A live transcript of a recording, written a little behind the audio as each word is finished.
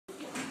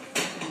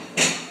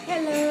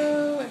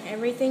Hello,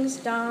 everything's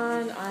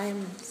done.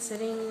 I'm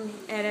sitting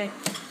at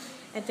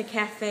the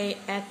cafe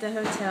at the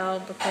hotel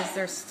because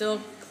they're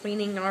still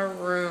cleaning our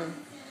room.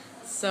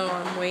 So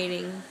I'm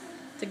waiting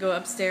to go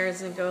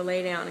upstairs and go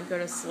lay down and go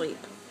to sleep.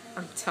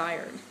 I'm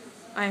tired.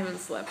 I haven't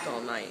slept all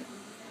night.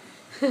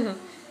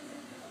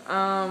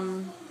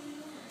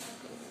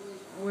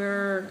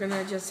 We're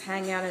gonna just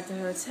hang out at the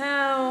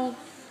hotel,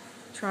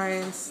 try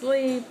and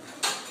sleep,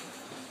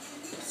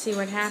 see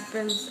what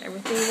happens.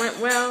 Everything went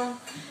well.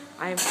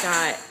 I've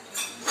got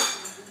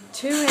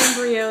 2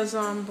 embryos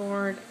on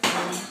board.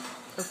 I'm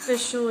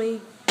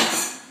officially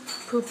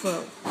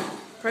PUPO,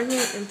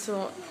 pregnant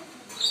until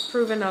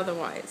proven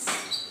otherwise.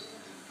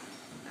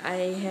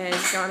 I had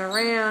gone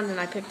around and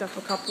I picked up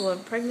a couple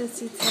of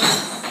pregnancy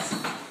tests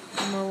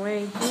on my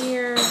way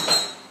here.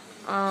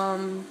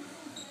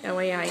 That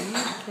way I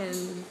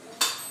can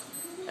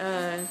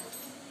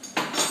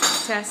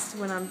test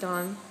when I'm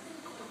done.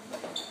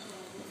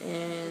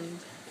 And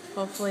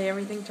hopefully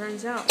everything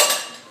turns out.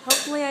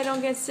 Hopefully I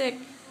don't get sick.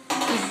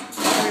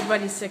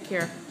 Everybody's sick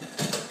here.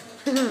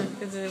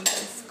 Because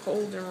it's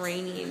cold and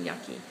rainy and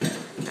yucky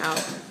out.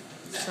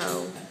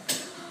 So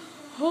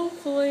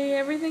hopefully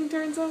everything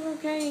turns out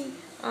okay.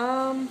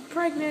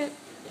 Pregnant.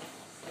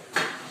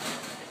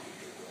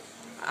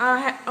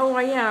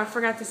 I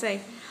forgot to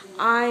say.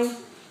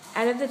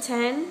 Out of the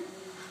 10,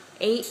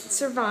 8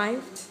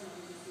 survived.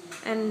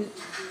 And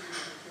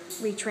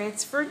we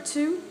transferred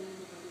 2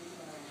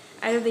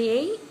 out of the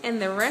 8, and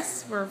the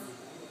rest were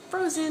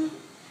frozen.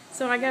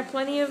 So I got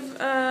plenty of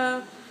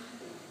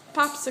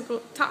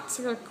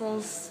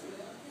popsicles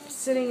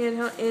sitting in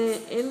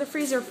the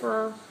freezer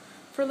for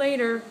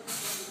later.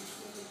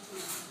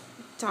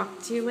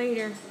 Talk to you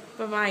later.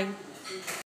 Bye-bye.